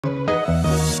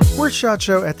We're at SHOT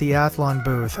Show at the Athlon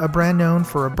booth, a brand known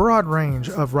for a broad range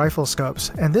of rifle scopes,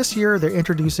 and this year they're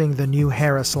introducing the new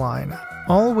Heras line,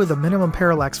 all with a minimum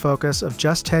parallax focus of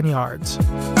just 10 yards. Hey,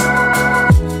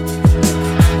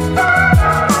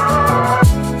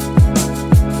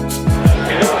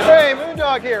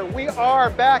 Moondog here. We are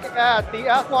back at the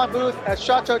Athlon booth at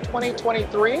SHOT Show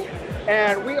 2023,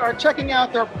 and we are checking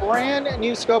out their brand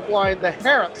new scope line, the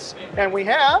Heras, and we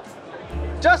have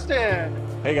Justin.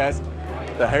 Hey guys.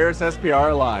 The Heras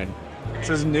SPR line. This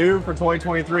is new for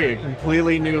 2023, a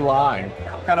completely new line.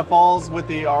 Kind of falls with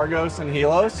the Argos and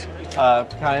Helos,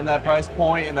 kind of in that price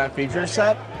point and that feature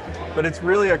set, but it's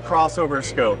really a crossover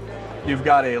scope. You've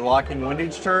got a locking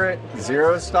windage turret,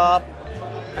 zero stop,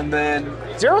 and then...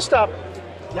 Zero stop?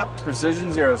 Yep,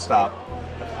 precision zero stop.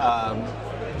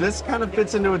 This kind of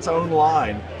fits into its own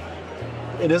line.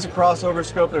 It is a crossover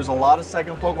scope. There's a lot of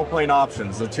second focal plane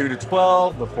options. The 2 to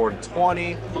 12, the 4 to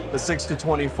 20, the 6 to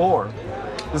 24.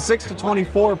 The 6 to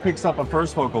 24 picks up a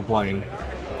first focal plane.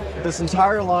 This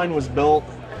entire line was built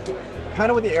kind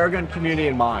of with the airgun community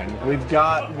in mind. We've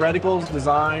got reticles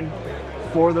designed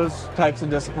for those types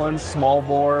of disciplines, small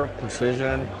bore,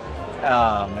 precision,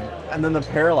 and then the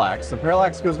parallax. The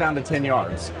parallax goes down to 10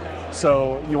 yards.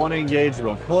 So you want to engage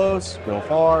real close, real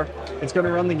far. It's going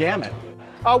to run the gamut.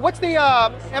 What's the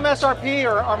MSRP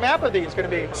or map of these going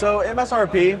to be? So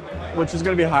MSRP, which is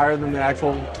going to be higher than the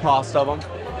actual cost of them,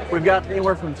 we've got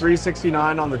anywhere from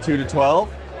 $369 on the 2 to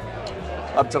 12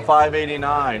 up to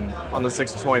 $589 on the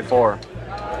 6 to 24.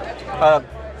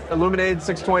 Illuminated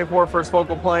 624 first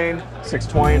focal plane,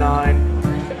 629.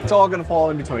 It's all going to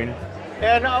fall in between.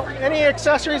 And any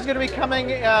accessories going to be coming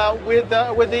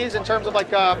with these in terms of like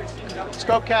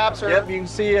scope caps? Or... Yep, you can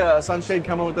see a sunshade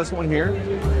coming with this one here.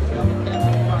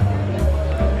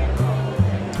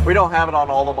 We don't have it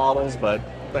on all the models, but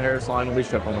the Heras line will be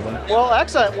shipping with them. Well,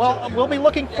 excellent. Well, we'll be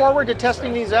looking forward to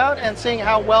testing these out and seeing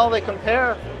how well they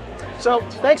compare. So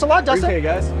thanks a lot, Dustin. Appreciate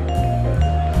it, guys.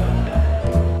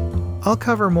 I'll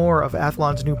cover more of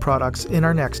Athlon's new products in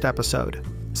our next episode.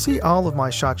 See all of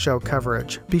my SHOT Show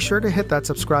coverage. Be sure to hit that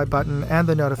subscribe button and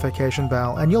the notification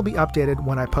bell, and you'll be updated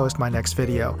when I post my next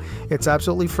video. It's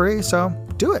absolutely free, so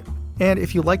do it. And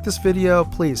if you like this video,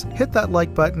 please hit that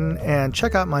like button and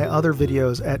check out my other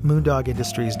videos at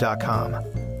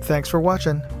moondogindustries.com. Thanks for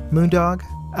watching. Moondog,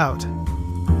 out.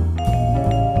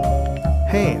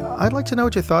 Hey, I'd like to know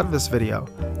what you thought of this video.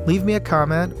 Leave me a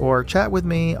comment or chat with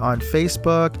me on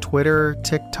Facebook, Twitter,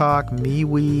 TikTok,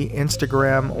 MeWe,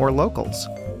 Instagram, or Locals.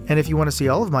 And if you want to see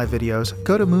all of my videos,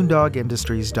 go to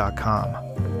moondogindustries.com.